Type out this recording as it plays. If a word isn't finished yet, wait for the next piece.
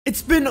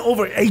It's been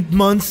over 8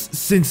 months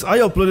since I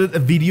uploaded a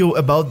video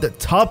about the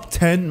top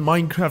 10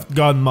 Minecraft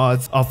gun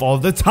mods of all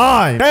the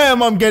time.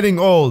 Damn, I'm getting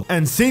old.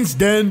 And since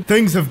then,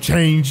 things have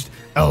changed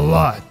a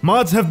lot.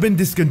 Mods have been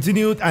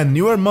discontinued and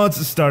newer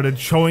mods started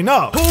showing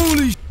up.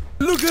 Holy sh**,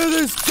 look at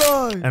this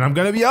guy! And I'm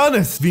gonna be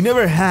honest, we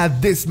never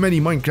had this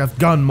many Minecraft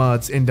gun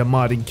mods in the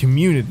modding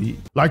community.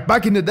 Like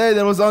back in the day,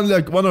 there was only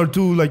like 1 or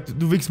 2, like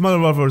the Vix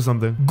Modern Warfare or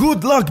something.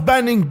 Good luck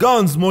banning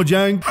guns,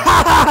 Mojang.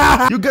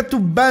 You get to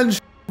ban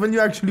when you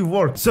actually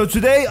work. So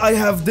today I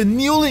have the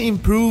newly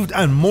improved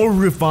and more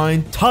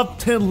refined top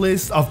 10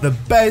 list of the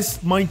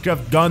best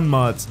Minecraft gun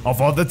mods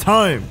of all the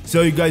time,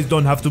 so you guys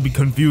don't have to be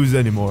confused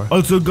anymore.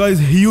 Also guys,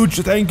 huge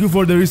thank you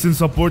for the recent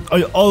support.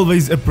 I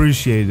always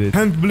appreciate it.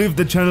 Can't believe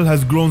the channel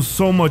has grown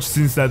so much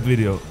since that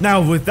video. Now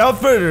without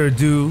further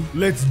ado,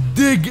 let's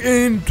dig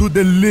into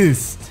the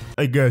list,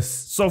 I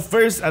guess. So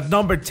first at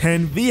number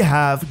 10 we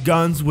have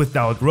Guns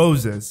Without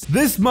Roses.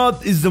 This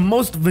mod is the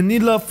most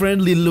vanilla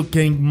friendly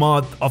looking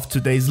mod of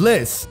today's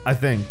list, I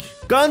think.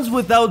 Guns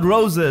Without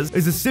Roses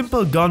is a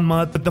simple gun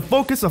mod with the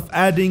focus of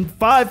adding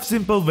 5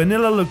 simple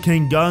vanilla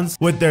looking guns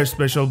with their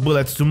special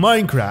bullets to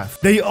Minecraft.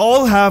 They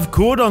all have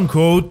quote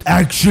unquote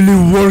actually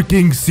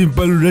working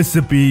simple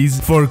recipes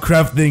for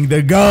crafting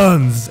the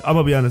guns. I'm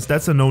gonna be honest,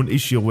 that's a known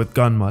issue with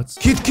gun mods.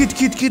 Kit.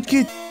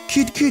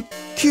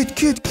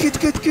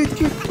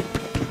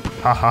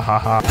 Ha ha ha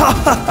ha.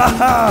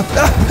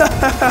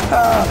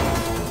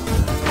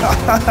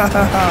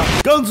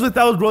 Guns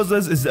Without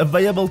Roses is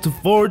available to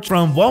forge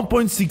from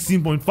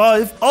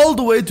 1.16.5 all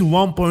the way to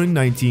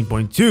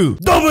 1.19.2.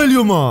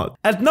 W mod.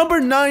 At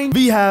number 9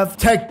 we have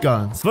Tech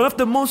Guns, one of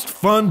the most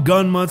fun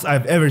gun mods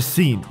I've ever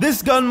seen.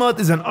 This gun mod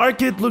is an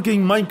arcade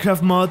looking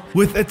Minecraft mod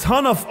with a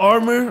ton of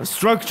armor,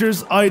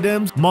 structures,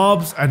 items,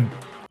 mobs, and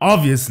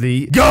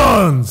obviously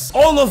guns.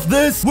 All of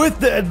this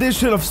with the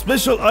addition of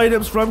special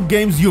items from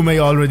games you may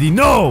already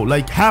know,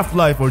 like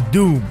Half-Life or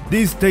Doom.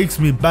 This takes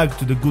me back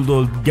to the good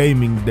old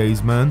gaming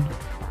days, man.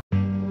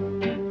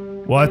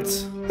 What?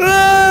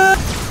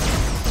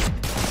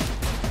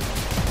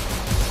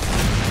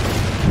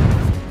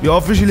 You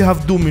officially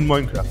have Doom in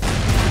Minecraft.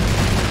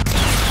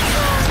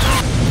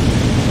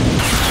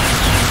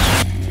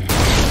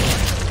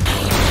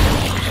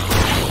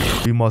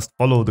 We must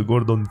follow the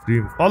Gordon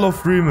Freeman. Follow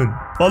Freeman.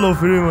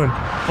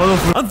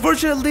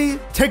 Unfortunately,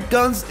 Tech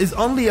Guns is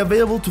only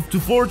available to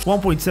forge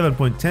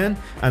 1.7.10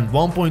 and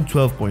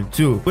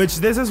 1.12.2, which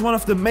this is one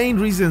of the main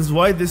reasons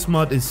why this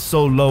mod is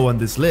so low on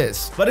this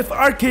list. But if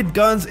arcade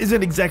guns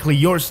isn't exactly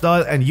your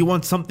style and you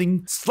want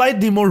something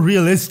slightly more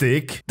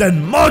realistic,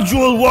 then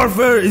Module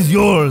Warfare is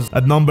yours.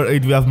 At number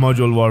 8 we have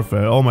Module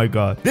Warfare. Oh my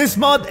god. This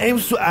mod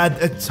aims to add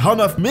a ton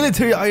of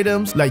military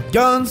items like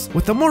guns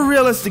with a more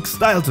realistic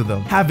style to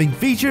them, having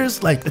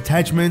features like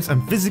attachments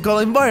and physical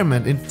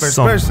environment in first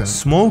person.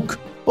 Smoke.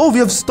 Oh, we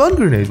have stun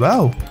grenades.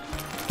 Wow,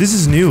 this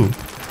is new.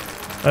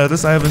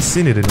 This I haven't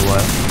seen it in a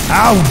while.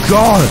 Ow,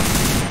 god.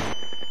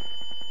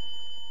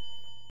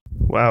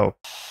 Wow.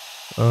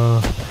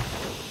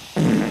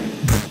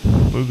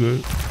 We're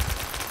good.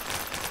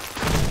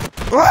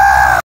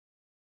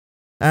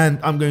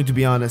 And I'm going to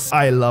be honest,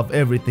 I love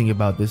everything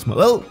about this mod.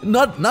 Well,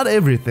 not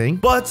everything,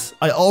 but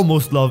I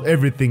almost love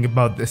everything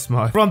about this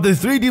mod. From the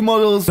 3D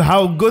models to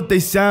how good they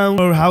sound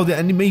or how the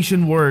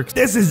animation works.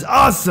 This is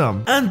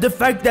awesome. And the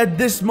fact that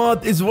this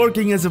mod is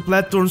working as a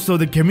platform so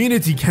the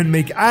community can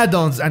make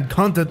add-ons and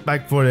content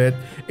back for it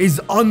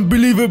is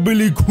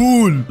unbelievably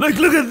cool. Like,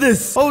 look at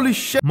this. Holy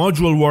shit.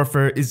 Module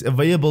Warfare is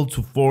available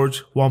to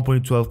forge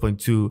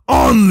 1.12.2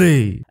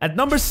 only. At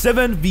number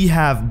 7 we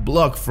have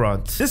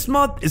Blockfront. This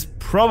mod is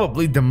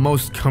probably the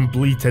most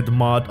completed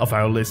mod of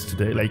our list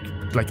today.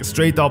 Like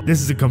straight up,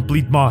 this is a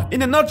complete mod.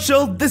 In a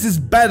nutshell, this is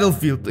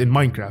Battlefield in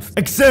Minecraft,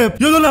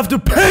 except you don't have to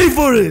pay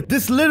for it.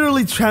 This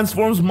literally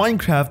transforms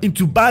Minecraft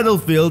into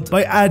Battlefield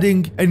by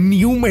adding a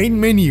new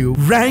main menu,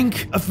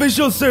 rank,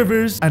 official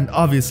servers, and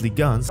obviously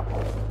guns.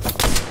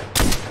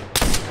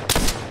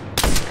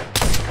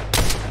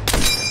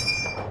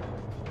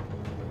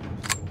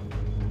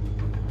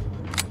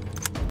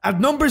 At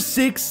number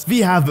 6, we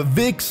have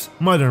Vix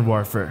Modern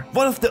Warfare,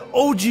 one of the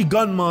OG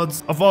gun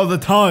mods of all the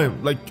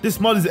time. Like, this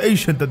mod is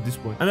ancient at this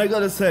point. And I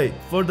gotta say,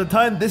 for the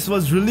time this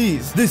was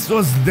released, this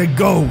was the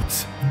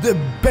GOAT. The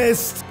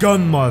best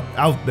gun mod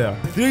out there.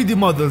 The 3D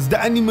models,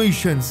 the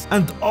animations,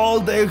 and all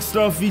the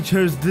extra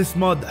features this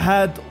mod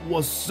had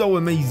was so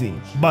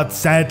amazing. But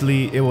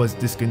sadly, it was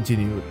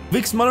discontinued.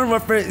 Vix Modern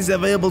Warfare is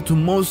available to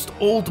most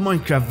old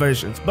Minecraft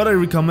versions, but I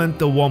recommend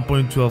the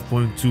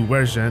 1.12.2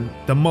 version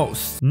the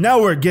most. Now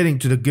we're getting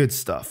to the good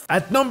stuff.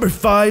 At number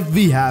 5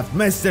 we have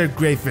Mr.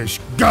 Crayfish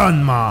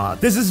Gun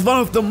Mod. This is one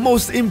of the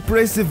most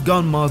impressive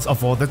gun mods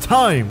of all the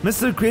time.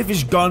 Mr.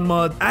 Crayfish Gun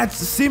Mod adds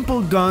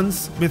simple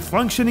guns with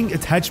functioning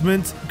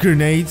attachments,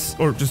 grenades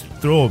or just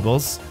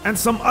throwables, and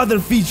some other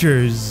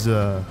features,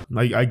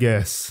 I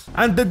guess.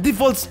 And the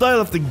default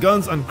style of the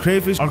guns on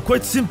Crayfish are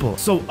quite simple,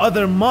 so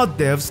other mod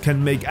devs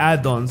can make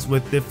add-ons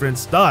with different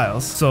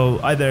styles. So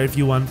either if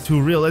you want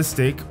too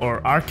realistic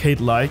or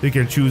arcade-like, you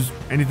can choose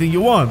anything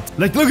you want.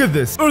 Like, look at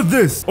this, or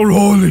this, or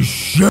holy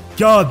shit.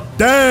 God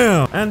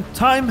damn! And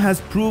time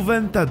has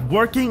proven that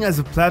working as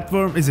a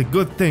platform is a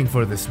good thing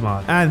for this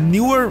mod. And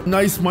newer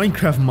nice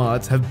Minecraft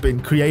mods have been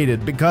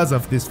created because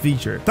of this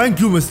feature. Thank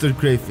you, Mr.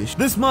 Crayfish.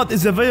 This mod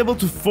is available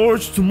to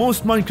forge to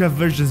most Minecraft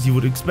versions you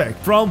would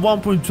expect, from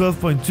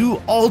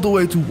 1.12.2 all the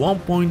way to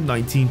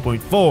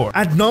 1.19.4.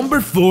 At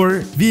number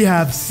 4, we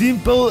have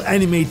simple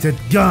animated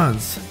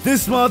guns.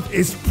 This mod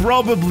is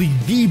probably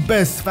the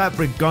best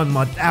fabric gun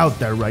mod out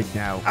there right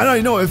now. And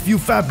I know a few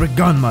fabric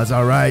gun mods,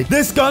 alright?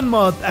 This gun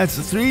mod adds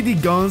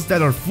 3D guns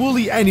that are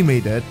fully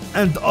animated,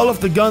 and all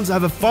of the guns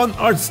have a fun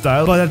art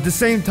style, but at the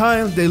same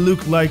time, they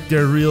look like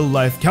their real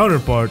life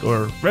counterpart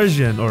or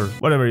version or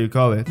whatever you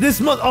call it. This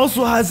mod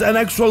also has an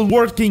actual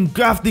working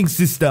crafting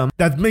system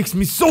that makes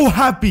me so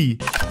happy.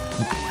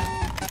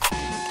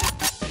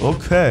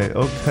 Okay.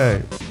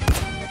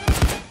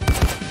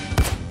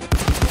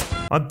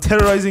 I'm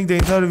terrorizing the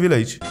entire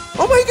village.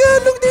 Oh my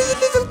god, look, there's a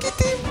little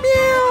kitty.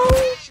 Meow.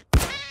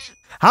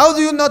 How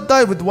do you not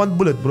die with one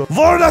bullet, bro?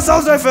 For the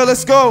assault rifle,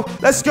 let's go.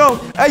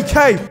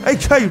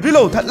 AK,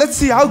 reload. Let's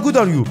see, how good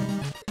are you?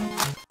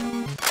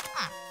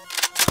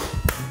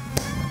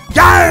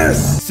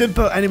 Yes!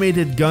 Simple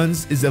animated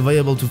guns is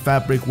available to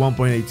Fabric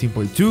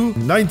 1.18.2,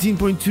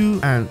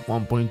 19.2, and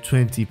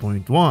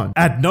 1.20.1.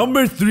 At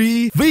number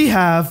 3, we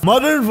have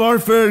Modern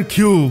Warfare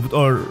Cubed,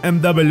 or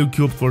MW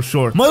Cubed for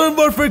short. Modern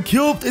Warfare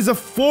Cubed is a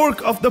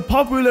fork of the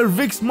popular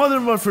VIX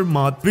Modern Warfare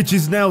mod, which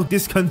is now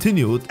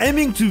discontinued,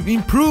 aiming to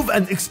improve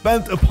and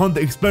expand upon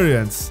the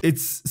experience.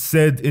 It's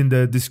said in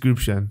the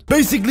description.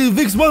 Basically,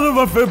 VIX Modern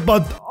Warfare,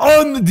 but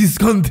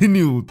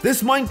undiscontinued.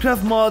 This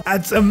Minecraft mod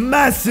adds a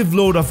massive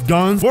load of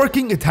guns,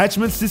 working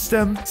attachment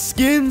system,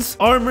 skins,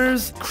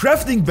 armors,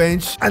 crafting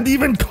bench, and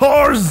even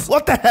cars.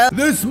 What the hell?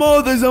 This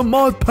mod is a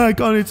mod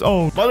pack on its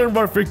own. Modern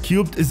Warfare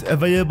Cubed is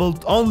available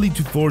only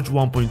to Forge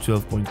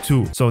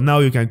 1.12.2, so now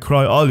you can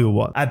cry all you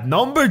want. At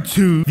number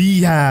 2,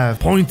 we have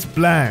Point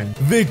Blank.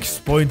 VIX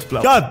Point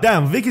Blank. God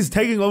damn, VIX is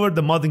taking over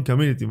the modding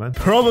community, man.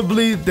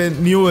 Probably the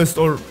newest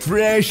or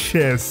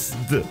freshest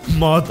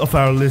mod of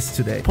our list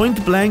today.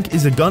 Point Blank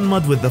is a gun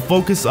mod with the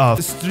focus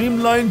of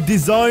streamlined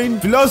design,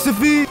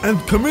 philosophy, and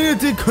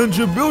community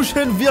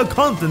contribution via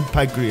content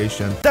pack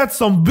creation. That's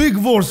some big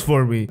words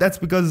for me. That's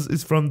because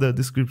it's from the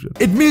description.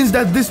 It means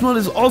that this mod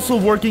is also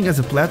working as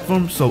a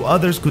platform so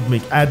others could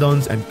make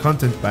add-ons and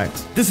content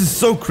packs. This is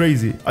so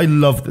crazy. I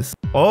love this.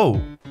 Oh,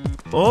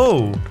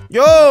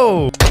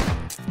 yo!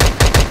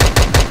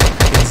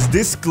 It's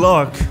this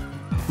Glock.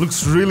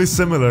 Looks really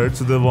similar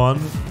to the one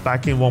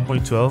back in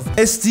 1.12.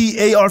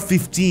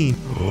 STAR-15.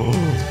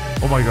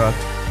 Oh my god.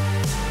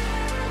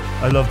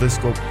 I love this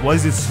scope. Why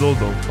is it slow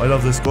though? I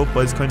love the scope,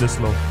 but it's kind of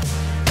slow.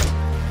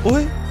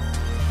 Oi!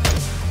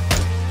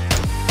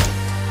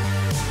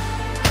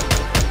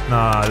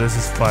 Nah, this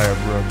is fire,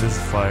 bro. This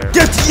is fire.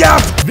 Get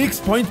yapped! VIX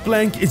Point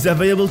Blank is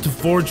available to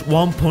Forge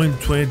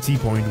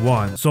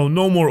 1.20.1, so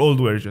no more old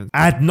versions.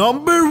 At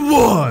number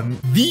 1,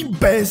 the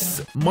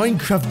best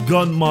Minecraft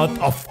gun mod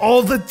of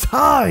all the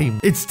time.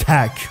 It's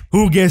TAC.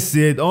 Who guessed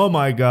it? Oh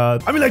my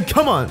god. I mean, like,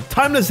 come on.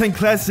 Timeless and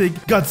Classic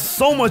got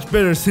so much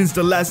better since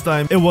the last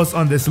time it was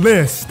on this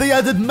list. They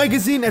added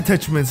magazine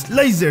attachments,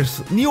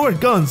 lasers, newer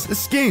guns,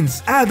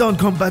 skins, add-on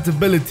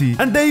compatibility,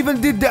 and they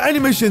even did the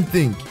animation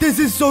thing. This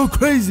is so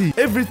crazy.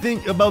 Everything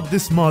about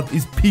this mod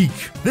is peak.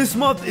 This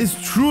mod is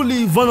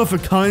truly one of a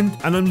kind,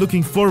 and I'm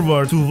looking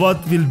forward to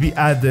what will be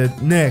added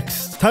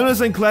next. Timeless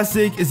and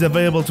Classic is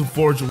available to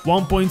Forge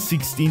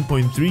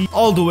 1.16.3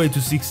 all the way to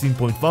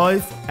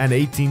 16.5 and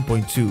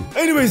 18.2.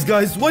 Anyways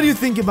guys, what do you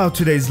think about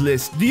today's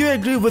list? Do you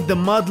agree with the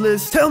mod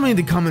list? Tell me in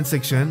the comment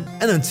section,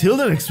 and until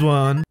the next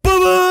one, bye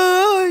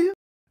bye!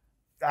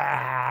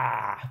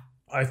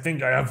 I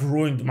think I have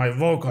ruined my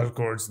vocal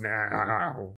cords now.